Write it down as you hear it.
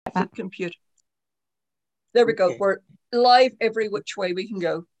the computer. There we go. We're live every which way we can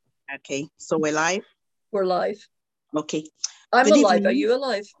go. Okay, so we're live? We're live. Okay. I'm alive. Are you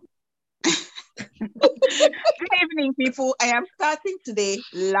alive? Good evening, people. I am starting today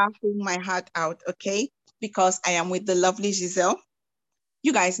laughing my heart out, okay? Because I am with the lovely Giselle.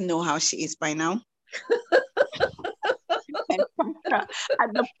 You guys know how she is by now. And at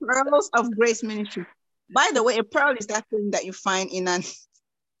the Pearls of Grace Ministry. By the way, a pearl is that thing that you find in an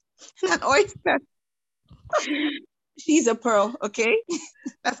oyster. She's a pearl, okay?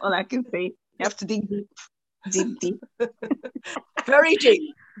 That's all I can say. You have to dig deep. Very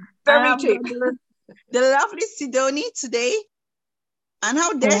deep. Very deep. The lovely Sidonie today. And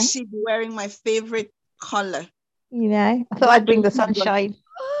how dare she be wearing my favorite color? You know, I thought I'd bring the sunshine.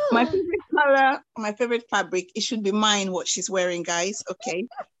 My favorite color, my favorite fabric. It should be mine, what she's wearing, guys. Okay.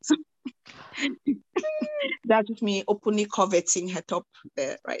 So, that's just me openly coveting her top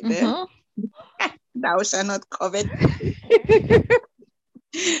there, right there. Mm-hmm. Thou shalt not covet.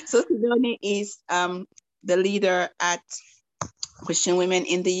 So Sidonie is the leader at Christian Women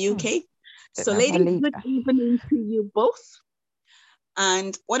in the UK. So ladies, good evening to you both.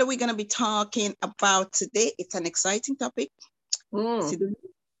 And what are we going to be talking about today? It's an exciting topic. Sidonie,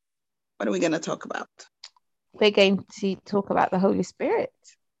 what are we going to talk about? We're going to talk about the Holy Spirit,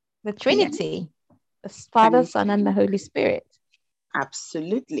 the Trinity, the Father, Son, and the Holy Spirit.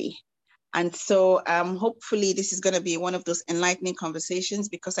 Absolutely. And so hopefully this is going to be one of those enlightening conversations,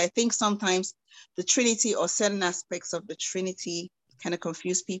 because I think sometimes the Trinity or certain aspects of the Trinity kind of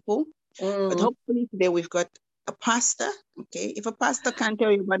confuse people. But hopefully today we've got a pastor. Okay. If a pastor can't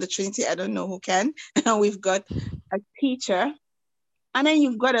tell you about the Trinity, I don't know who can. We've got a teacher. And then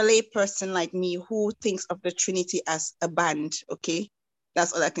you've got a lay person like me who thinks of the Trinity as a band. Okay.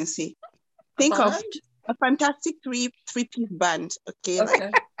 That's all I can say. Think of a fantastic three-piece band. Okay.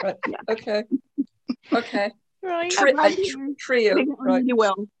 Okay. Right. Yeah. Okay. Okay. Right. Trio. Right. Really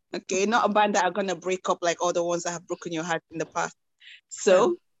well. Okay. Not a band that are gonna break up like all the ones that have broken your heart in the past.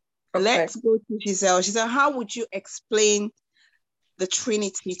 So let's go to Giselle. Giselle, how would you explain the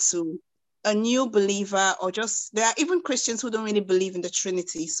Trinity to a new believer, or just there are even Christians who don't really believe in the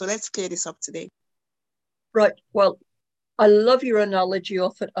Trinity? So let's clear this up today. Right. Well, I love your analogy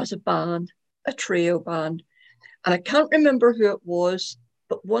of it as a band, a trio band. And I can't remember who it was,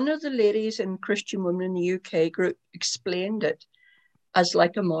 but one of the ladies in Christian Women in the UK group explained it as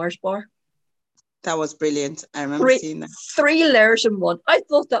like a Mars bar. That was brilliant. I remember seeing that. 3 layers in one. I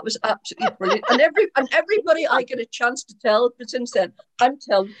thought that was absolutely brilliant. And everybody I get a chance to tell, but since then, I'm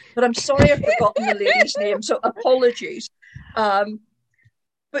telling, but I'm sorry I've forgotten the lady's name, so apologies.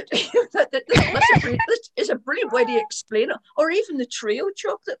 But that is a brilliant way to explain it. Or even the trio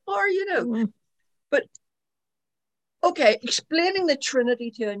chocolate bar, you know. But, okay, explaining the Trinity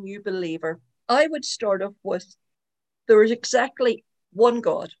to a new believer, I would start off with, there is exactly one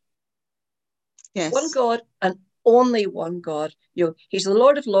God. Yes. One God and only one God. You know, he's the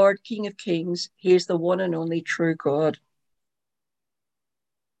Lord of Lords, King of Kings. He is the one and only true God.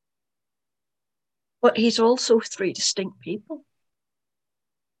 But he's also 3 distinct people.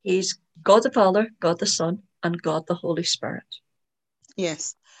 He's God the Father, God the Son, and God the Holy Spirit.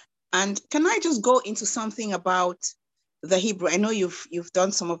 Yes. And can I just go into something about the Hebrew? I know you've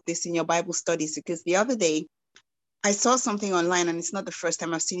done some of this in your Bible studies, because the other day I saw something online, and it's not the first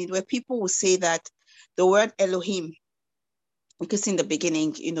time I've seen it, where people will say that the word Elohim, because in the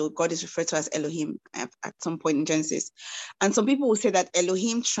beginning, you know, God is referred to as Elohim at some point in Genesis. And some people will say that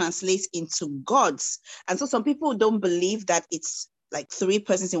Elohim translates into gods. And so some people don't believe that it's like 3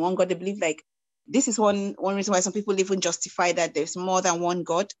 persons in one God. They believe like, this is one reason why some people even justify that there's more than one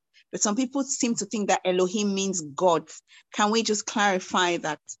God. But some people seem to think that Elohim means God. Can we just clarify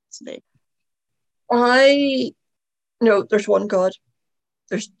that today? No, there's one God.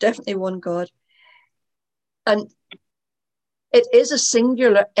 There's definitely one God. And it is a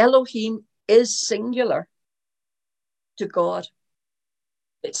singular. Elohim is singular to God.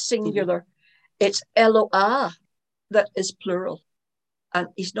 It's singular. Mm-hmm. It's Eloah that is plural. And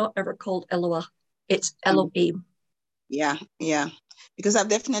he's not ever called Eloah. It's Elohim. Yeah. Because I've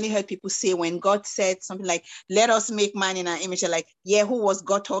definitely heard people say when God said something like, let us make man in our image, they're like, yeah, who was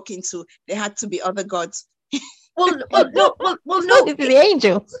God talking to? There had to be other gods. No. To the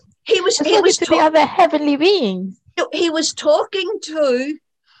angels. He was to the other heavenly beings. He was talking to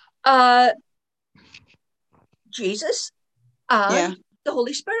Jesus and the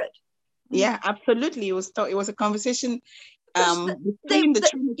Holy Spirit. Yeah, absolutely. It was a conversation between the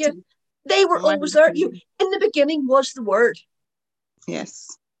Trinity. Yeah, they were always there. In the beginning was the Word.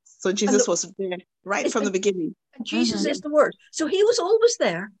 Yes. So Jesus was there right from the beginning. And Jesus is the Word. So he was always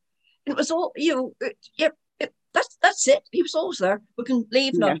there. It was all, that's it. He was always there. We can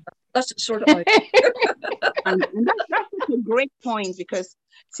leave now. That's sort of out. And that's such a great point, because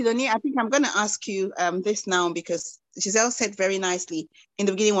Sidonie, I think I'm going to ask you this now, because Giselle said very nicely, in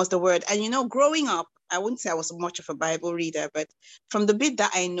the beginning was the Word. And growing up, I wouldn't say I was much of a Bible reader, but from the bit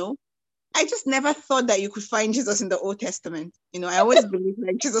that I know, I just never thought that you could find Jesus in the Old Testament. I always believed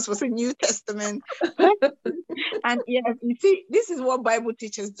like Jesus was a New Testament. And yeah, you see, this is what Bible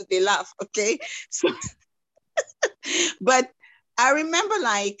teachers do. They laugh, okay? So, but I remember,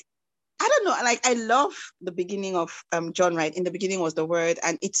 like, I don't know, like, I love the beginning of John, right? In the beginning was the Word,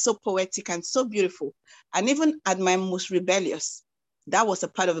 and it's so poetic and so beautiful. And even at my most rebellious, that was a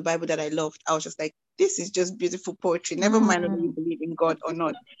part of the Bible that I loved. I was just like, this is just beautiful poetry. Never mind whether you believe in God or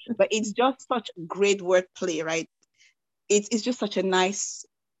not. But it's just such great wordplay, right? It's just such a nice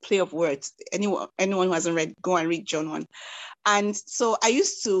play of words. Anyone who hasn't read, go and read John 1. And so I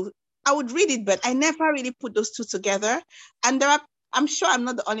would read it, but I never really put those two together. And I'm sure I'm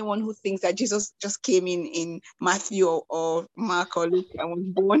not the only one who thinks that Jesus just came in Matthew or Mark or Luke and was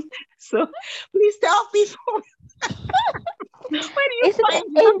born. So please tell people. When you find Jesus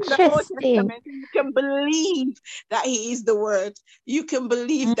in the Old Testament, you can believe that he is the Word. You can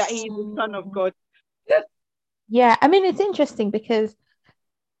believe that he is the Son of God. Yeah, I mean, it's interesting because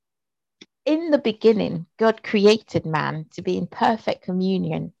in the beginning, God created man to be in perfect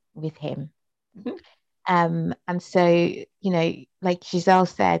communion with him. And so, like Giselle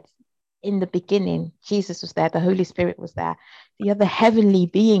said, in the beginning, Jesus was there, the Holy Spirit was there, the other heavenly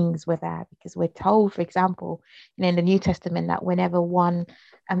beings were there, because we're told, for example, in the New Testament, that whenever one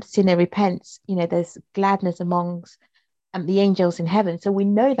sinner repents, there's gladness amongst the angels in heaven. So we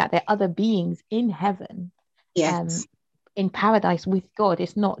know that there are other beings in heaven, in paradise with God.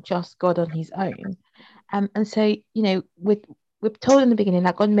 It's not just God on his own. And so, we're told in the beginning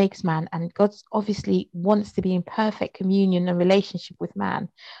that God makes man, and God obviously wants to be in perfect communion and relationship with man.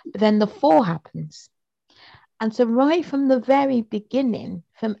 But then the fall happens. And so right from the very beginning,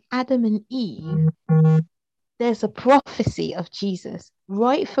 from Adam and Eve, there's a prophecy of Jesus.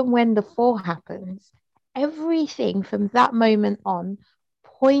 Right from when the fall happens, everything from that moment on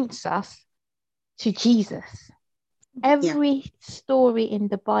points us to Jesus. Every story in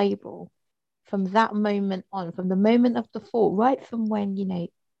the Bible, from that moment on, from the moment of the fall, right from when,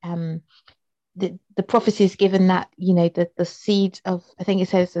 the prophecy is given that, the seed of, I think it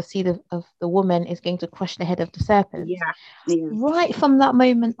says the seed of the woman is going to crush the head of the serpent. Right from that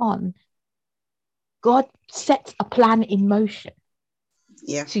moment on, God sets a plan in motion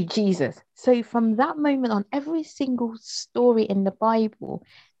to Jesus. So from that moment on, every single story in the Bible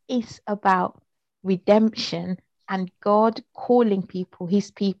is about redemption and God calling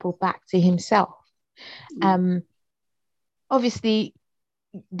his people back to himself. Obviously,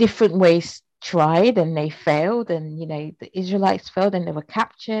 different ways tried and they failed, and the Israelites failed and they were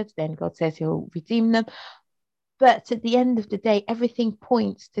captured. Then God says he'll redeem them. But at the end of the day, everything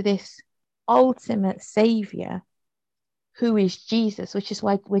points to this ultimate savior, who is Jesus, which is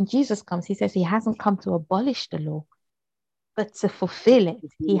why when Jesus comes, he says he hasn't come to abolish the law, but to fulfill it.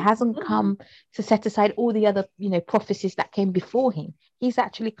 He hasn't come to set aside all the other, prophecies that came before him. He's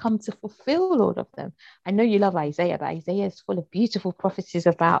actually come to fulfill all of them. I know you love Isaiah, but Isaiah is full of beautiful prophecies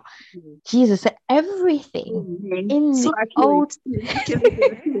about Jesus. So everything in the Old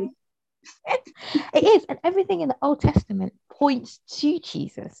it is, and everything in the Old Testament points to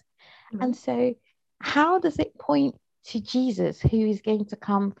Jesus. And so how does it point to Jesus, who is going to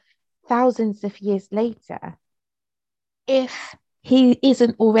come thousands of years later, if he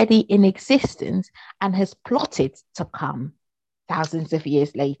isn't already in existence and has plotted to come thousands of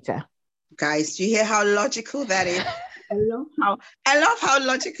years later? Guys, do you hear how logical that is? I love how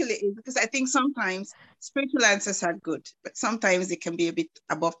logical it is, because I think sometimes spiritual answers are good, but sometimes it can be a bit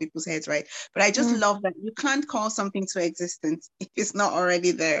above people's heads, right? But I just love that you can't call something to existence if it's not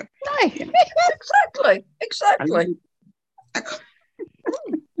already there. No, exactly.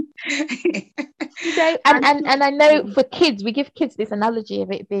 And I know for kids, we give kids this analogy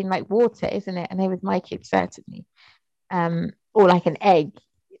of it being like water, isn't it? And with my kids, certainly, or like an egg.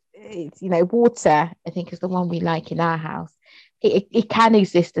 It's, water, I think, is the one we like in our house. It can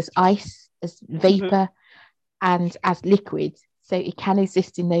exist as ice, as vapor, and as liquid. So it can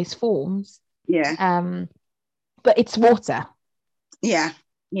exist in those forms. But it's water. Yeah.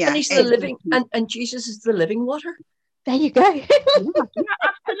 And he's the living, and Jesus is the living water. There you go.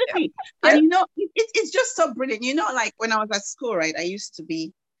 Absolutely. And it's just so brilliant. Like when I was at school, right, I used to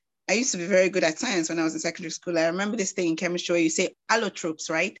be I used to be very good at science when I was in secondary school. I remember this thing in chemistry where you say allotropes,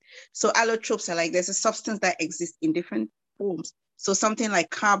 right? So allotropes are like, there's a substance that exists in different forms. So something like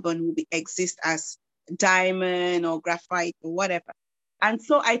carbon will exist as diamond or graphite or whatever. And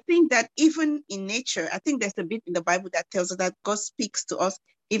so I think that even in nature, I think there's a bit in the Bible that tells us that God speaks to us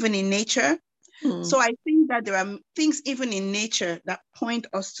even in nature. So I think that there are things even in nature that point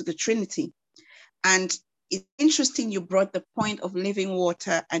us to the Trinity. And it's interesting you brought the point of living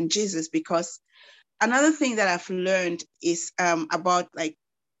water and Jesus, because another thing that I've learned is about, like,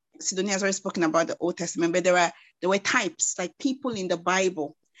 Sidonia has already spoken about the Old Testament, but there were types, like people in the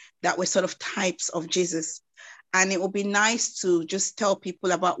Bible that were sort of types of Jesus. And it would be nice to just tell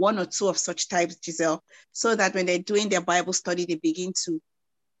people about one or two of such types, Giselle, so that when they're doing their Bible study, they begin to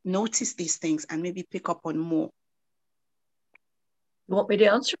notice these things and maybe pick up on more. You want me to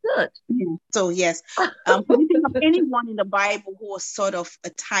answer that? Yeah. So yes, can you think of anyone in the Bible who was sort of a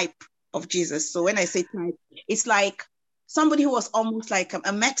type of Jesus? So when I say type, it's like somebody who was almost like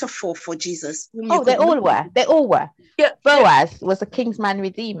a metaphor for Jesus. Oh, they all were. They all were. Yeah. Boaz was a kinsman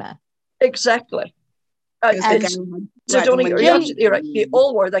redeemer. Exactly. Sidonia, you're absolutely right. They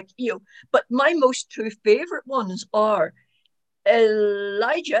all were like, but my most two favorite ones are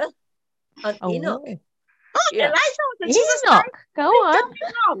Elijah and Enoch. Oh, yeah. Elijah was a Jesus Enoch. type. Go on.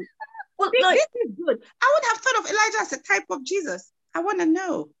 Well, this is good. I would have thought of Elijah as a type of Jesus. I want to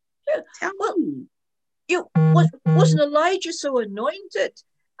know. Yeah. Tell me. Wasn't Elijah so anointed?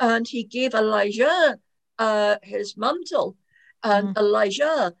 And he gave Elijah his mantle. And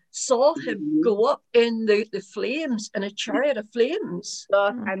Elijah saw him go up in the flames, in a chariot of flames.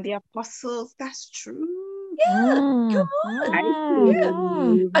 And the apostles, that's true. Yeah, come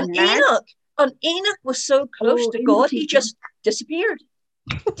on. Yeah. And Enoch was so close to God, he just disappeared.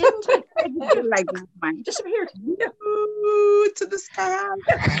 Didn't he? Like that, man. Disappeared. Yeah. To the sky.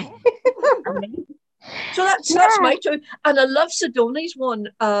 So that's my two. And I love Sidonia's one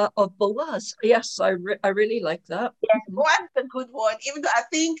of Boaz. Yes, I really like that. Yeah, Boaz is a good one, even though I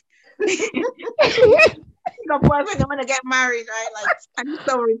think Boaz when they want to get married, right? Like, I'm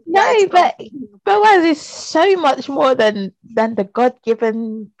sorry. No, but Boaz is so much more than the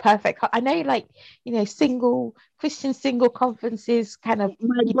God-given perfect. I know, like, single Christian single conferences kind of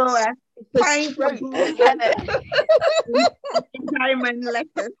Boaz. Kind of diamond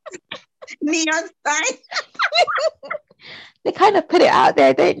letters. Neon sign. They kind of put it out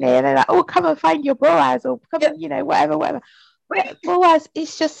there, don't they? And they're like, "Oh, come and find your Boaz," or come, whatever. But Boaz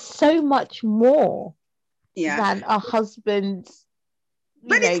is just so much more than a husband,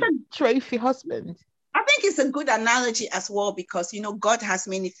 trophy husband. I think it's a good analogy as well, because God has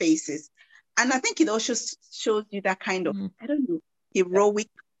many faces, and I think it also shows you that kind of I don't know, heroic.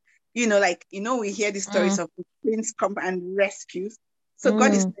 We hear the stories of the prince come and rescues. So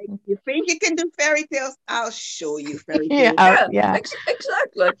God is like, you think you can do fairy tales? I'll show you fairy tales.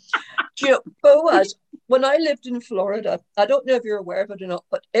 Exactly. Boaz, when I lived in Florida, I don't know if you're aware of it or not,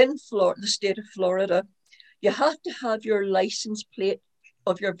 but in Florida, the state of Florida, you have to have your license plate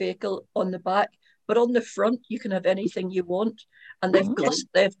of your vehicle on the back, but on the front, you can have anything you want. And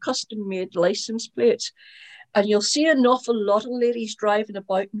they've custom-made license plates. And you'll see an awful lot of ladies driving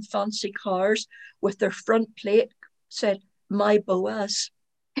about in fancy cars with their front plate said, "My Boaz."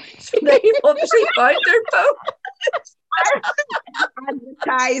 So they obviously found their Boaz.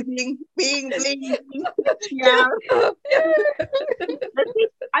 Advertising, being yeah.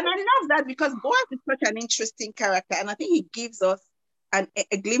 And I love that, because Boaz is such an interesting character, and I think he gives us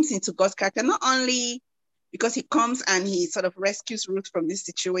a glimpse into God's character, not only because he comes and he sort of rescues Ruth from this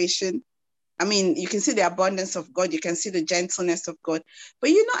situation. I mean, you can see the abundance of God, you can see the gentleness of God. But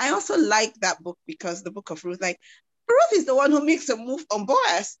I also like that book, because the book of Ruth, like, Ruth is the one who makes a move on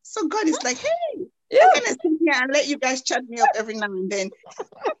Boaz. So God is like, hey, I'm going to sit here and let you guys chat me up every now and then.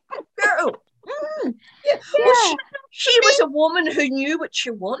 Girl. Well, she was a woman who knew what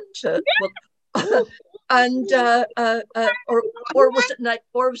she wanted. Well, and or was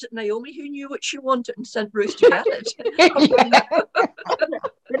it Naomi who knew what she wanted and sent Ruth to get it?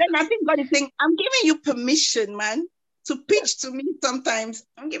 But then I think God is saying, I'm giving you permission, man, to pitch to me sometimes.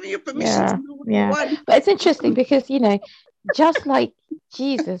 I'm giving you permission to know what you want. But it's interesting because, just like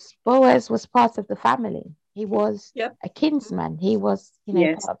Jesus, Boaz was part of the family. He was a kinsman. He was,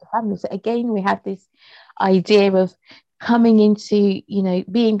 part of the family. So again, we have this idea of coming into,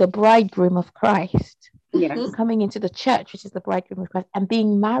 being the bridegroom of Christ. Coming into the church, which is the bridegroom of Christ, and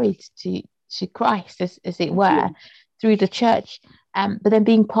being married to Christ, as it were, through the church. But then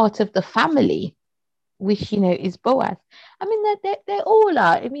being part of the family, which is Boaz. I mean, they all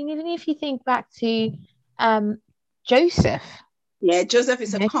are. I mean, even if you think back to Joseph, Yeah, Joseph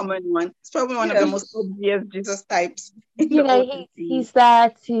is a Yeah. common one. It's probably one of the most obvious Jesus types in You the know, Old Testament. he's there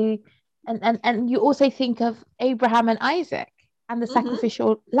to, and you also think of Abraham and Isaac and the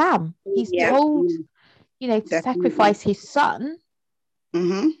sacrificial lamb. He's told, you know, to Definitely. sacrifice his son.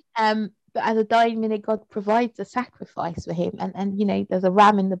 Mm-hmm. But at the dying minute, God provides a sacrifice for him, and you know, there's a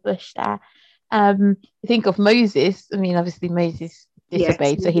ram in the bush there. You think of Moses. I mean, obviously Moses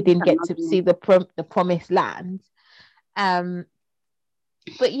disobeyed, Yes, so he didn't get to another see one. the promised land.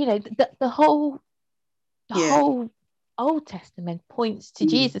 But you know, the whole Old Testament points to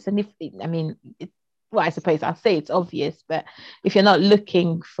Jesus, and if I mean, well, I suppose I'll say it's obvious, but if you're not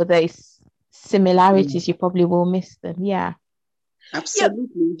looking for those similarities, you probably will miss them. Yeah,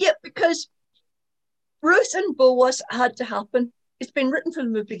 Absolutely. Yeah, because Ruth and Boaz had to happen. It's been written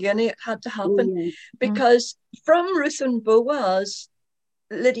from the beginning. It had to happen because from Ruth and Boaz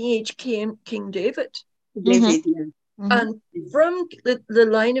lineage came King David. David, And from the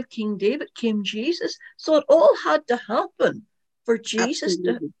line of King David came Jesus. So it all had to happen for Jesus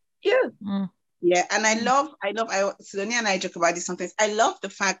Absolutely. to, Yeah, and I Sidonia and I joke about this sometimes. I love the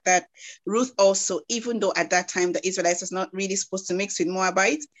fact that Ruth also, even though at that time the Israelites was not really supposed to mix with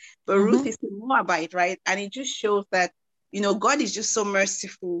Moabites, but Ruth is a Moabite, right? And it just shows that, you know, God is just so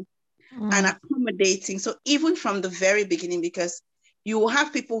merciful and accommodating. So even from the very beginning, because you will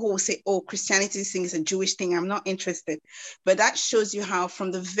have people who will say, oh, Christianity thing is a Jewish thing, I'm not interested. But that shows you how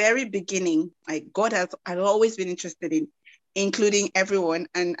from the very beginning, like God has always been interested in including everyone.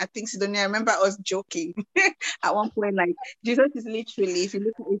 And I think, Sidonia, I remember us joking at one point, like, Jesus is literally, if you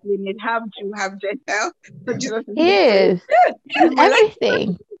look at his lineage, half Jew, half Gentile. So Jesus is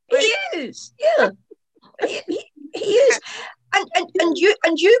everything. He is, he is.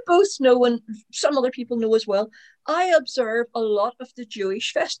 And you both know, and some other people know as well, I observe a lot of the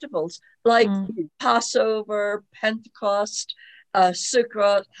Jewish festivals like Passover, Pentecost,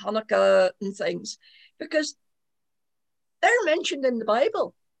 Sukkot, Hanukkah, and things, because they're mentioned in the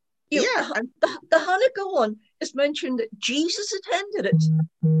Bible. The Hanukkah one is mentioned that Jesus attended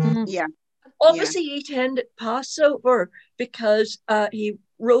it. Obviously, he attended Passover because he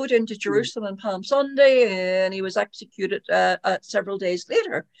rode into Jerusalem on Palm Sunday and he was executed several days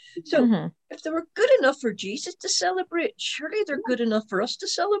later. So if they were good enough for Jesus to celebrate, surely they're good enough for us to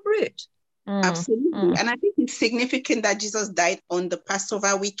celebrate. Absolutely. And I think it's significant that Jesus died on the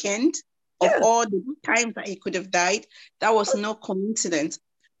Passover weekend. Of all the times that he could have died, that was no coincidence.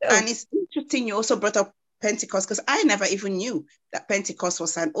 And it's interesting you also brought up Pentecost, because I never even knew that Pentecost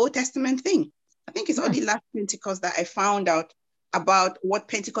was an Old Testament thing. I think it's only last Pentecost that I found out about what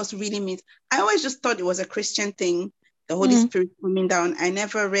Pentecost really means. I always just thought it was a Christian thing, the Holy Spirit coming down. I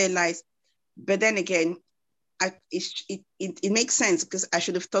never realized. But then again, it makes sense, because I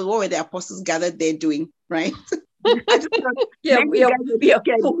should have thought, what were the apostles gathered there doing, right? I just thought,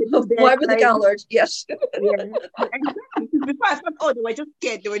 why were they gathered? Yes. Exactly. Before I thought, oh, they were just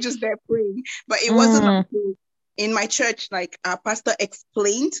scared. They were just there praying. But it wasn't until in my church, like our pastor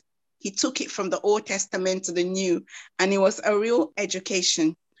explained, he took it from the Old Testament to the New, and it was a real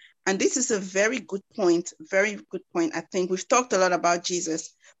education. And this is a very good point. I think we've talked a lot about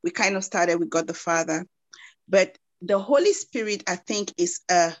Jesus. We kind of started with God the Father, but the Holy Spirit, I think, is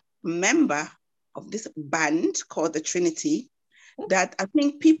a member of this band called the Trinity that I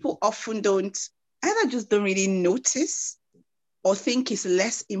think people often don't really notice or think is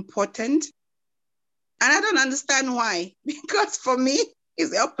less important. And I don't understand why, because for me,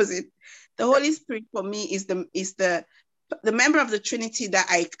 it's the opposite. The Holy Spirit for me is the member of the Trinity that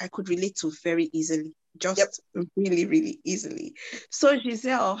I could relate to very easily, really, really easily. So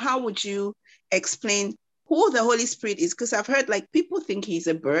Giselle, how would you explain who the Holy Spirit is? Because I've heard like people think he's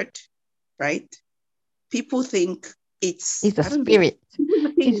a bird, right? People think he's a spirit.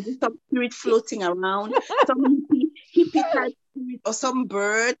 He's some spirit floating around, some hippie type spirit or some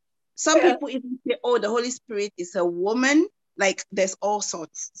bird. Some people even say, oh, the Holy Spirit is a woman. Like there's all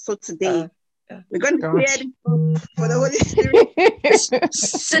sorts. So today we're going to clear this up for the Holy Spirit.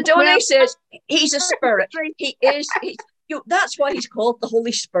 Sidonia says he's a spirit. He is. That's why he's called the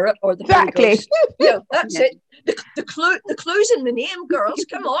Holy Spirit or the Holy Ghost. That's it. The clues in the name, girls.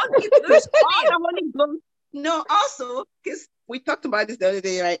 Come on, you clues in the name. The Holy Ghost. No, also because we talked about this the other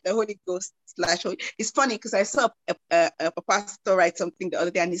day, right? The Holy Ghost / It's funny because I saw a pastor write something the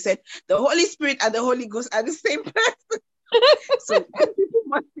other day, and he said the Holy Spirit and the Holy Ghost are the same person. So people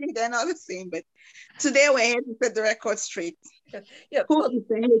must think they're not the same. But today we're here to set the record straight. Who is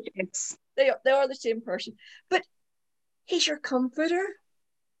the HS? They are the same person, but he's your comforter.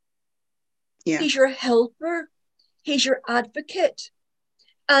 He's your helper. He's your advocate.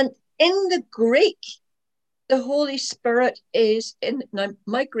 And in the Greek, the Holy Spirit is in, now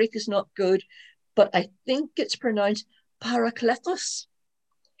my Greek is not good, but I think it's pronounced parakletos.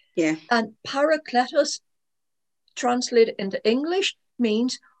 Yeah. And parakletos, translated into English,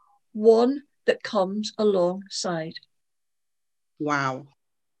 means one that comes alongside. Wow.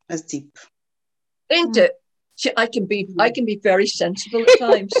 That's deep. Ain't it? See, I can be very sensible at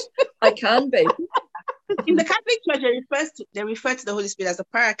times. I can be. In the Catholic Church, they refer to the Holy Spirit as a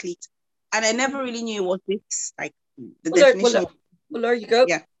paraclete. And I never really knew what this, like, the definition. Well, there you go.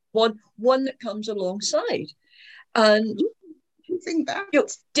 Yeah. One that comes alongside. And you think that?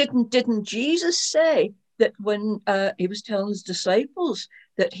 Didn't Jesus say that when he was telling his disciples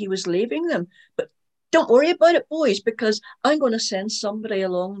that he was leaving them, but don't worry about it, boys, because I'm going to send somebody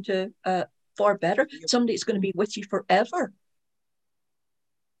along to far better. Somebody that's going to be with you forever.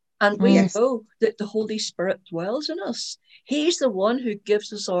 And we know that the Holy Spirit dwells in us. He's the one who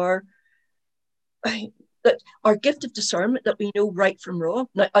gives us our gift of discernment, that we know right from wrong.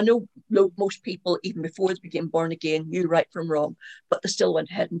 Now, I know most people, even before they became born again, knew right from wrong, but they still went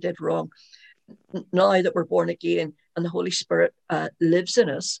ahead and did wrong. Now that we're born again and the Holy Spirit lives in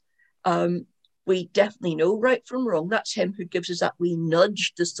us, we definitely know right from wrong. That's him who gives us that wee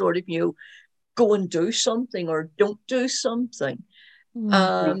nudge to sort of, go and do something or don't do something.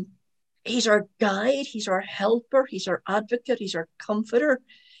 He's our guide, he's our helper, he's our advocate, he's our comforter.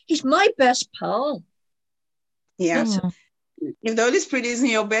 He's my best pal. Yeah. If the Holy Spirit isn't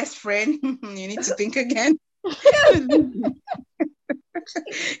your best friend, you need to think again.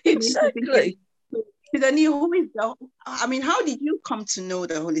 Exactly. I mean, how did you come to know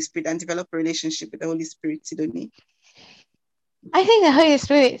the Holy Spirit and develop a relationship with the Holy Spirit, Sidonie? I think the Holy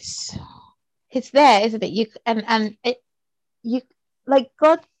Spirit, it's there, isn't it? You like,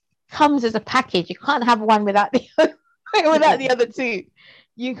 God comes as a package. You can't have one without the other two.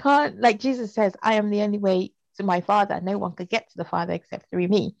 You can't, like Jesus says, I am the only way to my Father. No one could get to the Father except through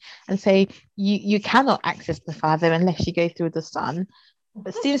me. And so you cannot access the Father unless you go through the Son.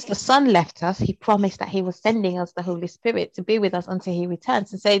 But since the Son left us, he promised that he was sending us the Holy Spirit to be with us until he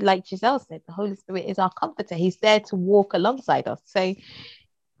returns. And so, like Giselle said, the Holy Spirit is our comforter. He's there to walk alongside us. So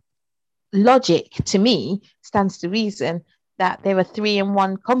logic, to me, stands to reason that they're a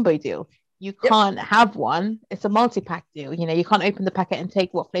 3-in-1 combo deal. You can't have one. It's a multi-pack deal. You can't open the packet and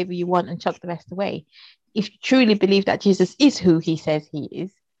take what flavor you want and chuck the rest away. If you truly believe that Jesus is who he says he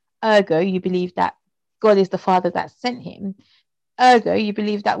is, ergo, you believe that God is the Father that sent him. Ergo, you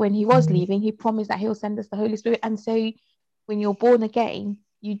believe that when he was leaving, he promised that he'll send us the Holy Spirit. And so when you're born again,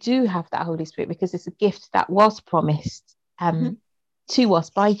 you do have that Holy Spirit because it's a gift that was promised to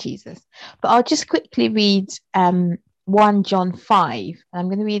us by Jesus. But I'll just quickly read 1 John 5. And I'm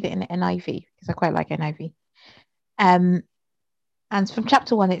going to read it in the NIV because I quite like NIV. And from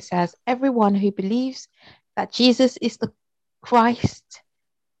chapter 1, it says, everyone who believes that Jesus is the Christ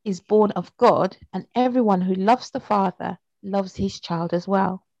is born of God, and everyone who loves the Father loves his child as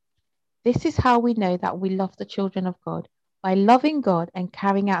well. This is how we know that we love the children of God, by loving God and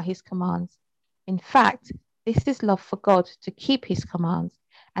carrying out his commands. In fact, this is love for God, to keep his commands,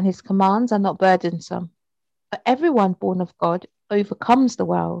 and his commands are not burdensome. But everyone born of God overcomes the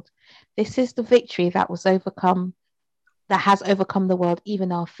world. This is the victory that has overcome the world,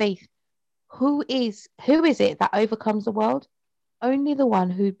 even our faith. Who is it that overcomes the world? Only the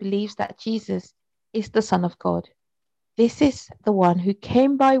one who believes that Jesus is the Son of God. This is the one who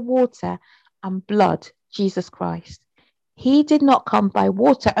came by water and blood, Jesus Christ. He did not come by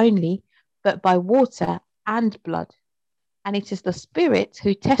water only, but by water and blood. And it is the Spirit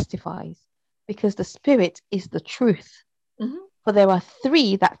who testifies, because the Spirit is the truth. For there are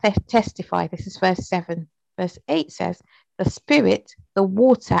 3 that testify. This is verse 7. Verse 8 says, the Spirit, the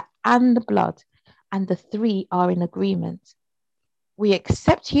water, and the blood, and the 3 are in agreement. We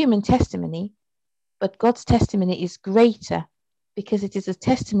accept human testimony, but God's testimony is greater, because it is a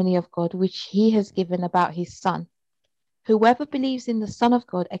testimony of God which he has given about his Son. Whoever believes in the Son of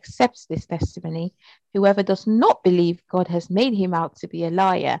God accepts this testimony. Whoever does not believe, God has made him out to be a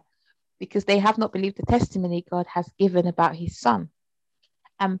liar, because they have not believed the testimony God has given about his Son.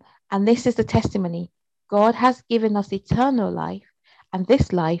 And this is the testimony. God has given us eternal life, and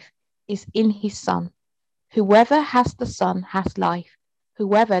this life is in his Son. Whoever has the Son has life.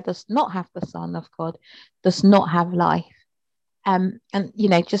 Whoever does not have the Son of God does not have life. And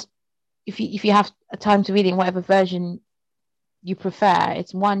just if you have a time to read in whatever version you prefer,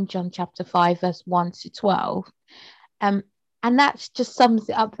 it's 1 John chapter 5 verse 1 to 12. And that just sums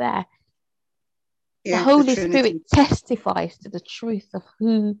it up there. The Holy Spirit testifies to the truth of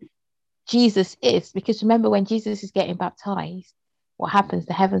who Jesus is, because remember, when Jesus is getting baptized, what happens?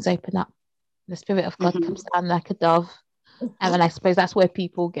 The heavens open up The Spirit of God Mhm. comes down like a dove. And I suppose that's where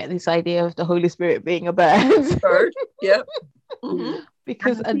people get this idea of the Holy Spirit being a bird. Bird. Yeah. Mm-hmm.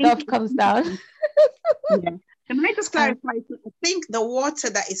 Because And I a think, dove comes down. yeah. Can I just clarify? I think the water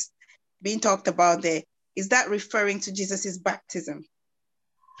that is being talked about there, is that referring to Jesus's baptism?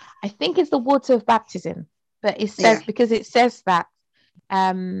 I think it's the water of baptism, but it says, Yeah. because it says that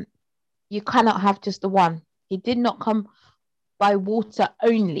you cannot have just the one. He did not come by water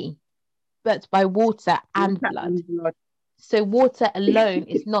only, but by water and Water blood. and blood. So water alone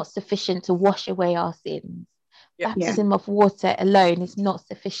is not sufficient to wash away our sins. Yeah. Baptism of water alone is not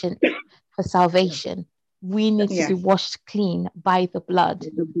sufficient for salvation. We need to Yeah. be washed clean by the blood.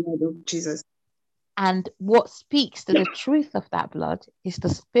 The blood of Jesus. And what speaks to the truth of that blood is the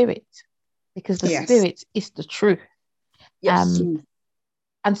Spirit, because the Yes. Spirit is the truth. Yes.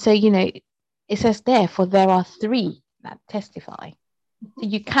 And so, it says there, for there are three that testify. So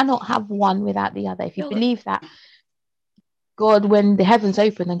you cannot have one without the other. If you believe that God, when the heavens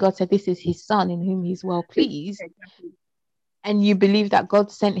opened and God said, this is his son in whom he's well pleased, Exactly. and you believe that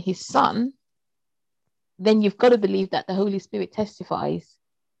God sent his son, then you've got to believe that the Holy Spirit testifies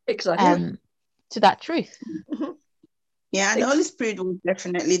Exactly. to that truth. Mhm. Yeah, and the Holy Spirit was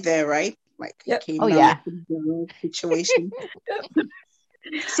definitely there, right? Like Yep. came Oh, down yeah. to the situation.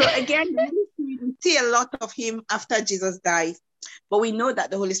 So again, the Holy Spirit, we see a lot of him after Jesus died, but we know that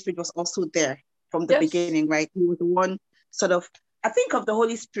the Holy Spirit was also there from the Yes. beginning, right? He was the one sort of, I think of the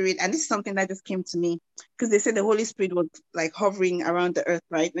Holy Spirit, and this is something that just came to me, because they said the Holy Spirit was like hovering around the earth,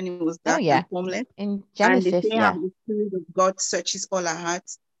 right? When it was Oh, dark yeah. and formless. In And they Genesis, say how the Spirit of God searches all our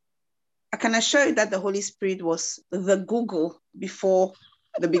hearts. I can assure you that the Holy Spirit was the Google before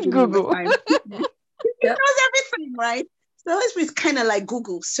the beginning of the Google. time. It Yep. knows everything, right? So the Holy Spirit is kind of like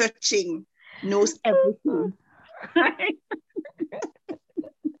Google, searching, knows everything. Right?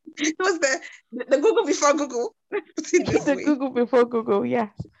 It was the Google before Google. Put it this The way. Google before Google, yes.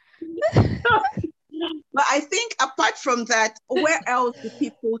 But I think apart from that, where else do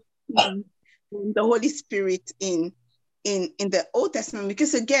people see the Holy Spirit in the Old Testament?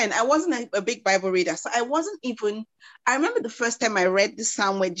 Because again, I wasn't a big Bible reader, so I wasn't even. I remember the first time I read the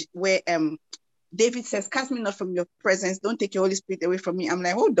Psalm where David says, "Cast me not from your presence; don't take your Holy Spirit away from me." I'm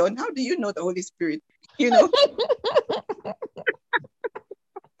like, hold on, how do you know the Holy Spirit? You know.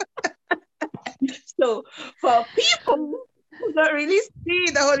 So for people who don't really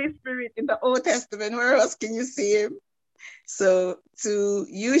see the Holy Spirit in the Old Testament, where else can you see him? So to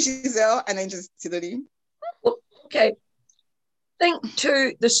you, Giselle, and then just to the name. Well, okay. Think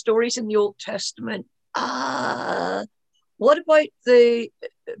to the stories in the Old Testament. What about the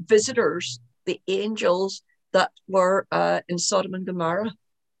visitors, the angels that were in Sodom and Gomorrah,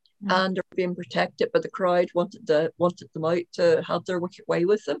 and are being protected, but the crowd wanted them out to have their wicked way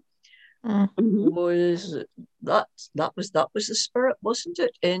with them? Was that was the Spirit, wasn't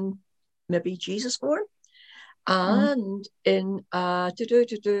it? In maybe Jesus form, and in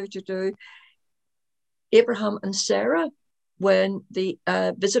Abraham and Sarah, when the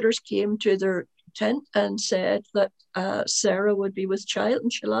visitors came to their tent and said that Sarah would be with child,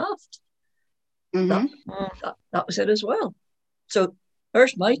 and she laughed. That was it as well. So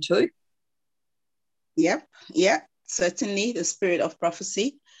there's my two. Yep. Certainly the spirit of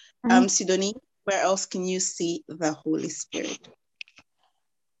prophecy. Sidonie, where else can you see the Holy Spirit?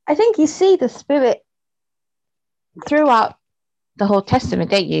 I think you see the Spirit throughout the whole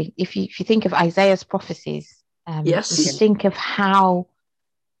Testament, don't you? If you think of Isaiah's prophecies, Yes. if you think of how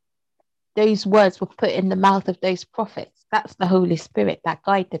those words were put in the mouth of those prophets, that's the Holy Spirit that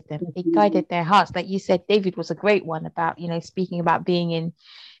guided them. It guided their hearts. Like you said, David was a great one about, speaking about being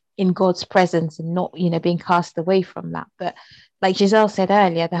in God's presence and not, being cast away from that. But like Giselle said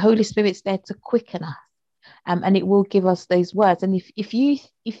earlier, the Holy Spirit's there to quicken us, and it will give us those words. And if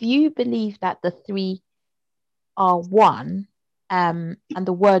you believe that the three are one, and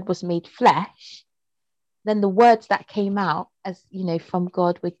the Word was made flesh, then the words that came out, as from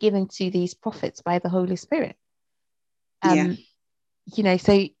God, were given to these prophets by the Holy Spirit. So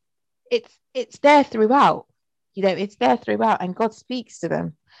it's there throughout. It's there throughout, and God speaks to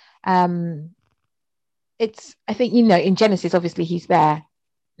them. I think in Genesis, obviously he's there,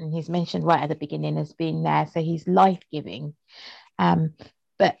 and he's mentioned right at the beginning as being there, so he's life-giving.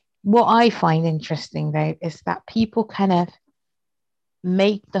 But what I find interesting though is that people kind of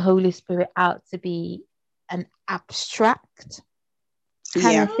make the Holy Spirit out to be an abstract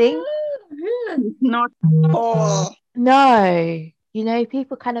kind of thing. Not all. No,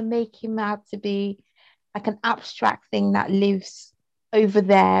 people kind of make him out to be like an abstract thing that lives over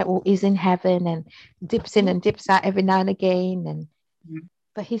there or is in heaven and dips in and dips out every now and again. And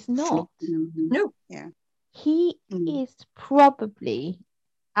but he's not. No. Yeah. He is probably,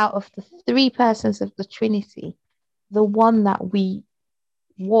 out of the three persons of the Trinity, the one that we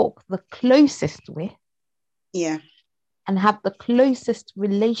walk the closest with. Yeah. And have the closest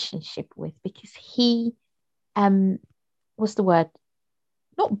relationship with, because he, what's the word?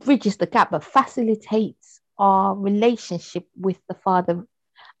 Not bridges the gap, but facilitates our relationship with the Father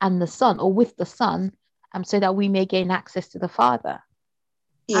and the Son, or with the Son, so that we may gain access to the Father.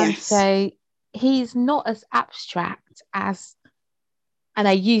 Yes. And so he's not as abstract as, and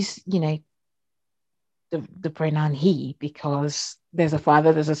I use, the pronoun he, because there's a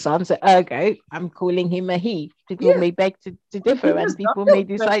father, there's a son, so ergo I'm calling him a he. People may beg to differ, and people may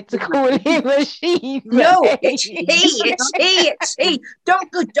decide to call him a she. No, it's he.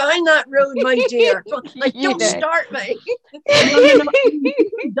 Don't go down that road, my dear. Don't start me. No.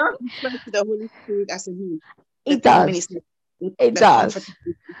 He does refer to the Holy Spirit as a he. It does. It does.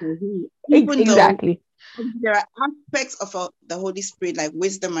 Exactly. There are aspects of the Holy Spirit, like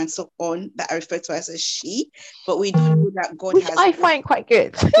wisdom and so on, that are referred to as a she, but we do know that God which has. I find quite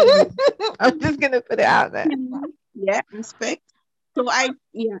good. I'm just gonna put it out there. Yeah, aspect. So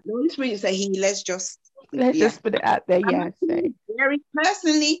the Holy Spirit is a he. Let's just put it out there. Yeah. So very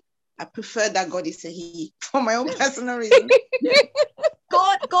personally, I prefer that God is a he for my own personal reason.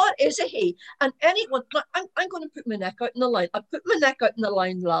 God is a he, and anyone. I'm going to put my neck out in the line. I put my neck out in the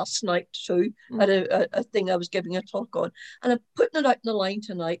line last night too at a thing I was giving a talk on, and I'm putting it out in the line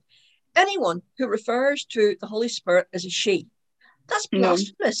tonight. Anyone who refers to the Holy Spirit as a she, that's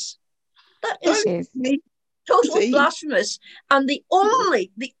blasphemous. That is total blasphemous. And the only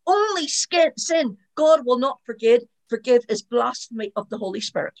sin God will not forgive is blasphemy of the Holy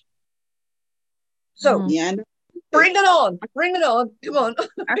Spirit. So bring it on. Come on.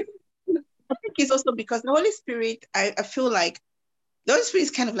 I think it's also because the Holy Spirit, I feel like the Holy Spirit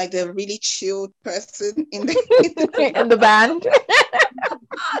is kind of like the really chilled person in the in the band.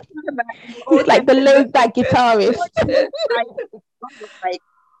 Like the laid back guitarist.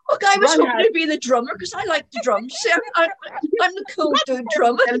 Okay, I was hoping to be the drummer because I like the drums. See, I'm the cool dude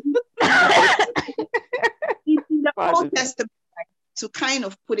drummer. In the Old Testament, to kind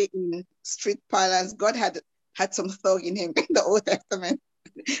of put it in street parlance, God had some thug in him in the Old Testament.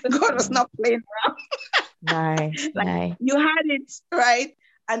 God was not playing around. No. You had it, right?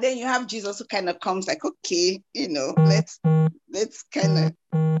 And then you have Jesus who kind of comes like, okay, let's kind of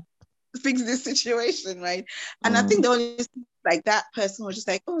fix this situation, right? And I think the only like that person was just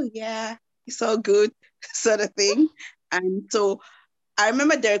like, oh yeah, it's all good, sort of thing. And so I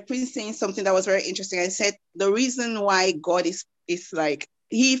remember Derek Prince saying something that was very interesting. I said the reason why God is like,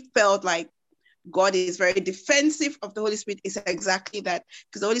 he felt like God is very defensive of the Holy Spirit is exactly that,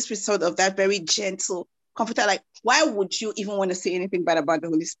 because the Holy Spirit sort of that very gentle comforter. Like, why would you even want to say anything bad about the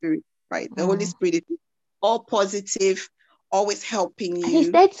Holy Spirit, right? The Holy Spirit is all positive, always helping you. And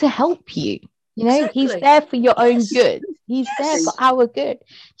he's there to help you. Exactly. He's there for your own good. He's there for our good.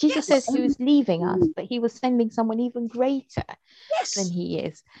 Jesus says he was leaving us, but he was sending someone even greater than he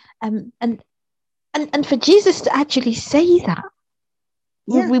is. And for Jesus to actually say that,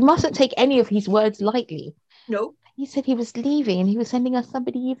 we mustn't take any of his words lightly. No. He said he was leaving and he was sending us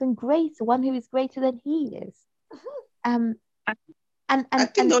somebody even greater, one who is greater than he is. And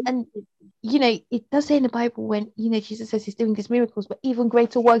it does say in the Bible when Jesus says he's doing these miracles, but even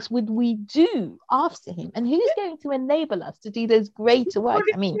greater works would we do after him. And who's going to enable us to do those greater works?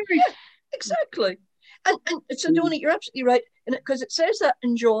 I mean, exactly. And so, Donnie, you're absolutely right, because it says that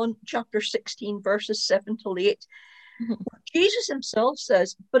in John chapter 16, verses 7-8. Jesus himself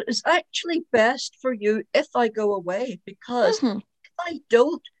says, but it's actually best for you if I go away, because if I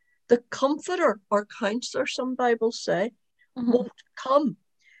don't, the Comforter or Counselor, some Bibles say, won't come.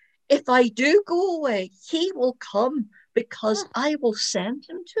 If I do go away, he will come because I will send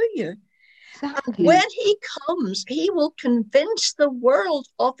him to you. Exactly. And when he comes, he will convince the world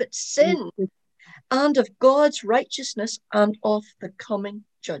of its sin and of God's righteousness and of the coming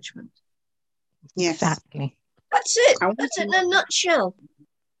judgment. Yes. Exactly. That's it. That's it in a nutshell.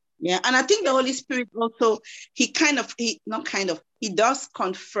 Yeah, and I think the Holy Spirit also, he does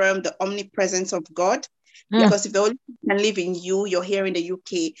confirm the omnipresence of God. Because if the Holy Spirit can live in you, you're here in the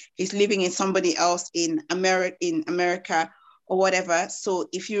UK, he's living in somebody else in America or whatever. So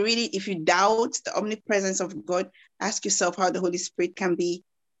if you doubt the omnipresence of God, ask yourself how the Holy Spirit can be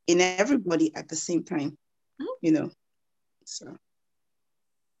in everybody at the same time, So.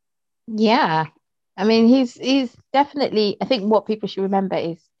 Yeah. I mean, he's definitely, I think what people should remember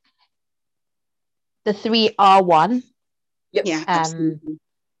is the three are one. Yep. Yeah, absolutely.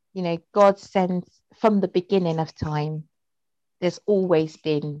 God sends from the beginning of time there's always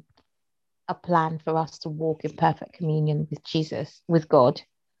been a plan for us to walk in perfect communion with Jesus, with God.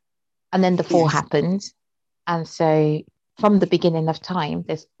 And then the fall happened. And so from the beginning of time,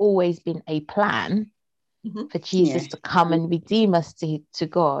 there's always been a plan for Jesus to come and redeem us to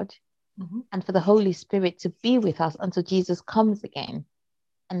God, and for the Holy Spirit to be with us until Jesus comes again.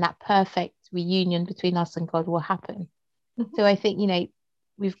 And that perfect reunion between us and God will happen. So I think,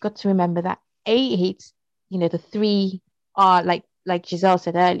 we've got to remember that the three are like Giselle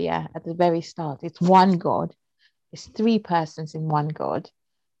said earlier at the very start, it's one God. It's three persons in one God.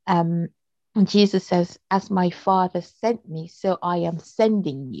 And Jesus says, as my Father sent me, so I am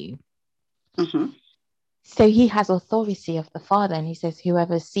sending you. So he has authority of the Father, and he says,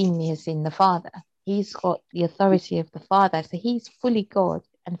 whoever's seen me has seen the Father. He's got the authority of the Father. So he's fully God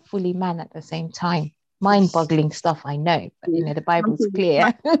and fully man at the same time. Mind-boggling stuff, I know, but the Bible's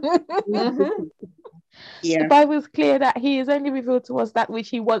clear. The Bible's clear that he has only revealed to us that which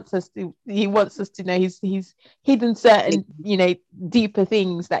he wants us to know. He's hidden certain deeper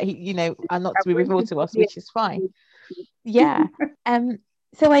things that he are not to be revealed to us, which is fine.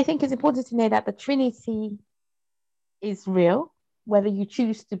 So I think it's important to know that the Trinity is real, whether you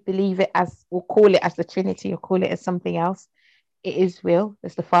choose to believe it as, or call it as the Trinity, or call it as something else. It is real.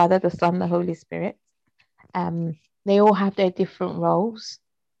 There's the Father, the Son, the Holy Spirit. They all have their different roles.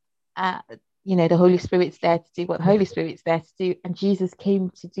 The Holy Spirit's there to do what the Holy Spirit's there to do, and Jesus came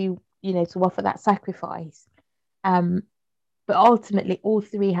to do, to offer that sacrifice. But ultimately, all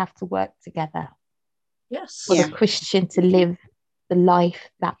three have to work together. Yes. For the Christian to live the life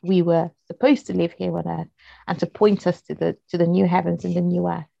that we were supposed to live here on earth, and to point us to the new heavens and the new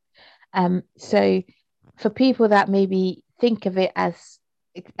earth. So for people that maybe think of it as,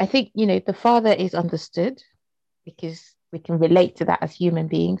 I think, the Father is understood because we can relate to that as human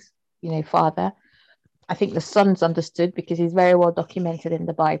beings, Father. I think the Son's understood because he's very well documented in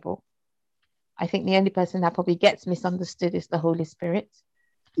the Bible. I think the only person that probably gets misunderstood is the Holy Spirit.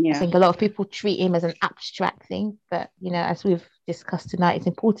 I think a lot of people treat him as an abstract thing, but as we've discussed tonight, it's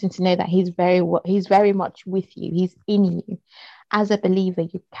important to know that he's very much with you. He's in you. As a believer,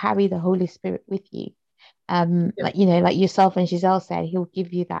 you carry the Holy Spirit with you. Like yourself and Giselle said, he'll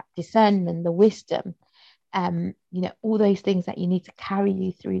give you that discernment, the wisdom, all those things that you need to carry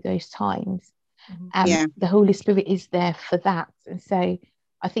you through those times. The Holy Spirit is there for that. And so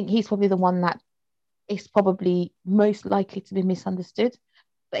I think he's probably the one that is probably most likely to be misunderstood.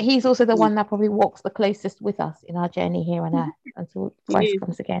 But he's also the one that probably walks the closest with us in our journey here on earth until Christ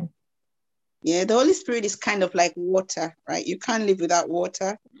comes again. Yeah, the Holy Spirit is kind of like water, right? You can't live without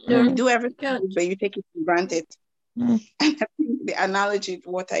water. No, you do everything, but you take it for granted. And I think the analogy of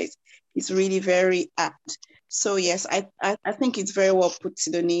water is really very apt. So yes, I think it's very well put,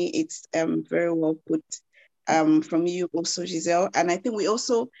 Sidonie. It's very well put from you also, Giselle. And I think we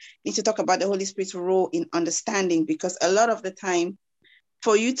also need to talk about the Holy Spirit's role in understanding, because a lot of the time,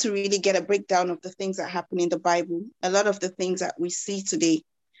 for you to really get a breakdown of the things that happen in the Bible, a lot of the things that we see today,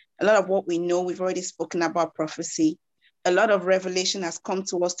 a lot of what we know, we've already spoken about prophecy. A lot of revelation has come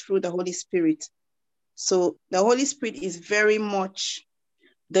to us through the Holy Spirit. So the Holy Spirit is very much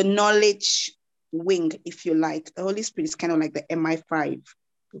the knowledge wing, if you like. The Holy Spirit is kind of like the MI5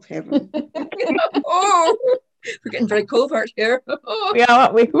 of heaven. Oh, we're getting very covert here. We are,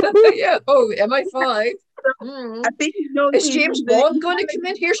 aren't we? Yeah. Oh, MI5. I think Is James Bond going to come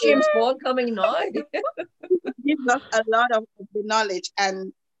in? Here's James Bond coming now. Gives us a lot of the knowledge,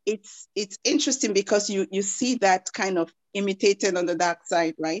 and it's interesting because you see that kind of imitated on the dark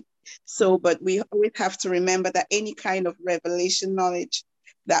side, right? So, but we always have to remember that any kind of revelation knowledge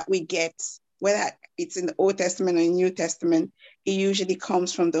that we get, whether it's in the Old Testament or New Testament, it usually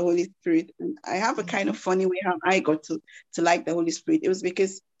comes from the Holy Spirit. And I have a kind of funny way how I got to like the Holy Spirit. It was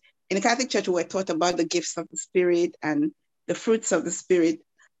because in the Catholic Church, we were taught about the gifts of the Spirit and the fruits of the Spirit.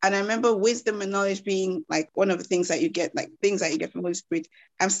 And I remember wisdom and knowledge being like one of the things that you get, like things that you get from the Holy Spirit.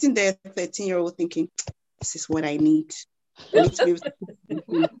 I'm sitting there, 13-year-old, thinking, this is what I need. I need to be able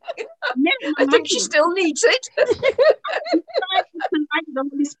to. I think she still needs it. The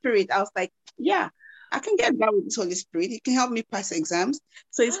Holy Spirit. I was like, yeah, I can get that with the Holy Spirit. It can help me pass exams.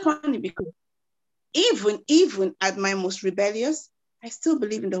 So it's funny because even at my most rebellious, I still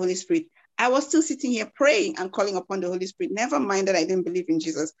believe in the Holy Spirit. I was still sitting here praying and calling upon the Holy Spirit. Never mind that I didn't believe in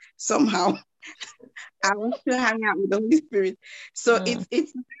Jesus. Somehow, I was still hanging out with the Holy Spirit. So it's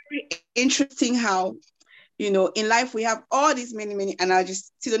very interesting how, in life we have all these many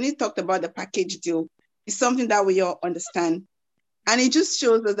analogies. Sidonie talked about the package deal. It's something that we all understand. And it just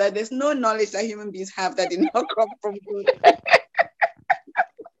shows us that there's no knowledge that human beings have that did not come from God.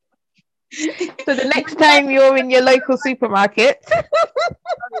 So the next time you're in your local supermarket.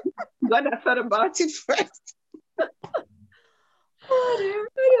 God, I thought about it first. Oh, dear.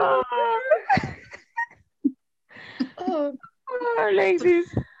 Oh, ladies.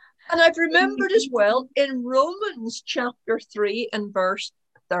 And I've remembered as well in Romans chapter 3 and verse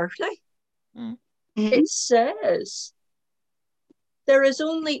 30, it says, there is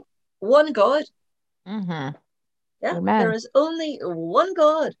only one God. Mm-hmm. Yeah, Amen. there is only one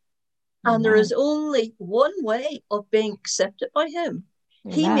God. And there Amen. is only one way of being accepted by him.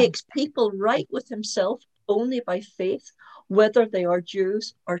 Amen. He makes people right with himself only by faith, whether they are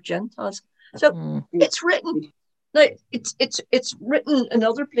Jews or Gentiles. So it's written. Now, it's written in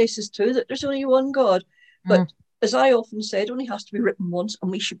other places too that there's only one God. But as I often say, it only has to be written once,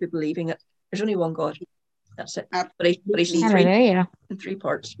 and we should be believing it. There's only one God. That's it. But he's in three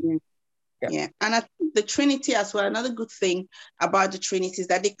parts. Yeah. And I think the Trinity as well, another good thing about the Trinity is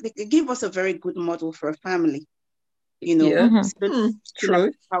that they give us a very good model for a family. You know,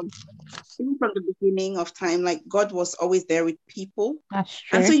 true. From the beginning of time, like God was always there with people. That's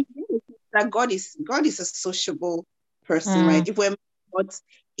true. And so you know that God is a sociable person, right? If we're God's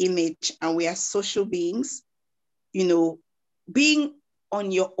image and we are social beings, you know, being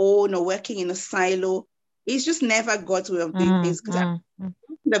on your own or working in a silo, it's just never God's way of doing things.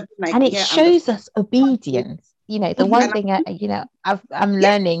 And it shows us obedience. You know, the one thing I'm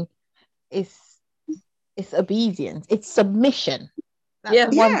learning is obedience. It's submission.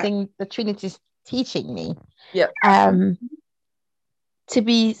 That's one thing the Trinity is teaching me. Yeah. To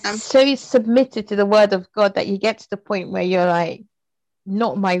be so submitted to the word of God that you get to the point where you're like,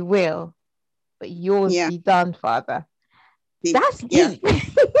 not my will, but yours be done, Father. That's deep.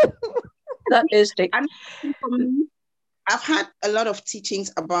 That is deep. And for me, I've had a lot of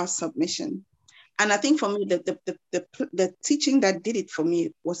teachings about submission. And I think for me, the teaching that did it for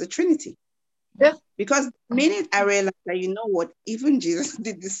me was the Trinity. Yeah. Because the minute I realized that, you know what, even Jesus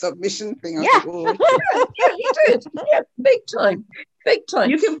did this submission thing. I was like, oh. Yeah, he did. Yeah, big time. Big time.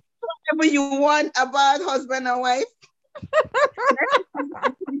 You can put whatever you want about husband and wife.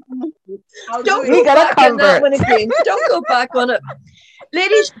 Don't go back on that one again. Don't go back on it.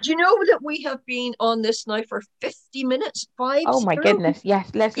 Ladies, do you know that we have been on this now for 50 minutes? Oh my goodness.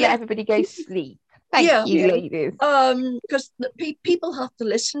 Yes. Let's let everybody go sleep. Thank you, ladies. Because people have to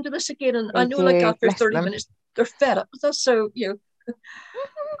listen to this again. And I know like after 30 minutes, they're fed up with us. So, you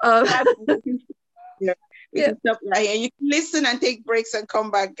know. You can listen and take breaks and come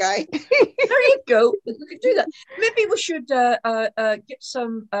back, guy. There you go. We could do that. Maybe we should get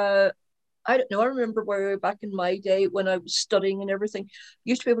some... I don't know. I remember where back in my day when I was studying and everything,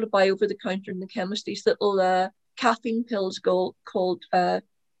 used to be able to buy over the counter in the chemist these little caffeine pills called Go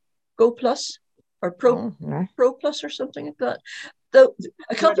Plus or Pro Plus or something like that.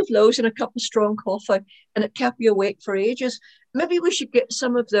 A cup of those and a cup of strong coffee, and it kept you awake for ages. Maybe we should get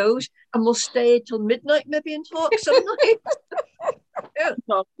some of those, and we'll stay till midnight maybe and talk some night.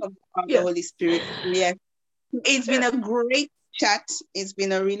 Talk about the Holy Spirit. Yeah, it's been a great chat. It's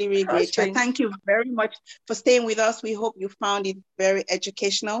been a really, really great chat. Thank you very much for staying with us. We hope you found it very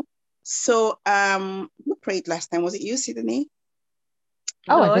educational. So, who prayed last time? Was it you, Sidonie?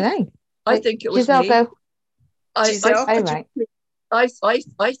 Oh, I don't know. I think it was Giselle. me. Giselle,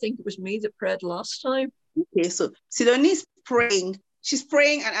 I think it was me that prayed last time. Okay, so Sidonie's praying. She's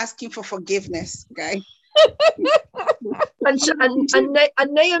praying and asking for forgiveness, guy. and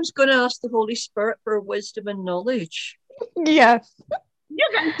Naam's going to ask the Holy Spirit for wisdom and knowledge. Yes. You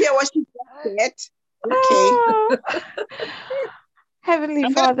can hear what she said. Okay.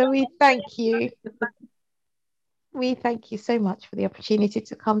 Heavenly Father, we thank you. We thank you so much for the opportunity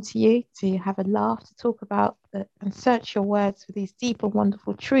to come to you, to have a laugh, to talk about and search your words for these deep and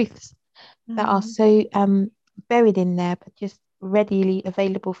wonderful truths that are so buried in there, but just readily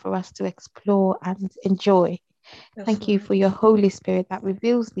available for us to explore and enjoy. Yes, thank you for your Holy Spirit that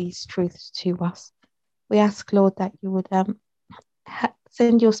reveals these truths to us. We ask, Lord, that you would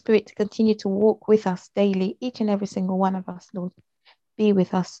send your Spirit to continue to walk with us daily, each and every single one of us, Lord. Be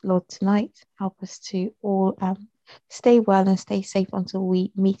with us, Lord, tonight. Help us to all stay well and stay safe until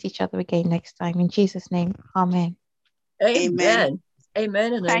we meet each other again next time. In Jesus' name, amen. Amen.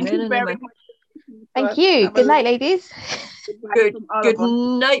 Amen and Thank amen you and very amen. much. Thank you. Good night, ladies. Good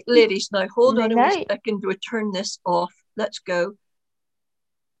night, ladies. Now, hold on a second. We'll turn this off. Let's go.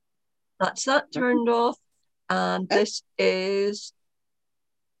 That's that turned off. And this is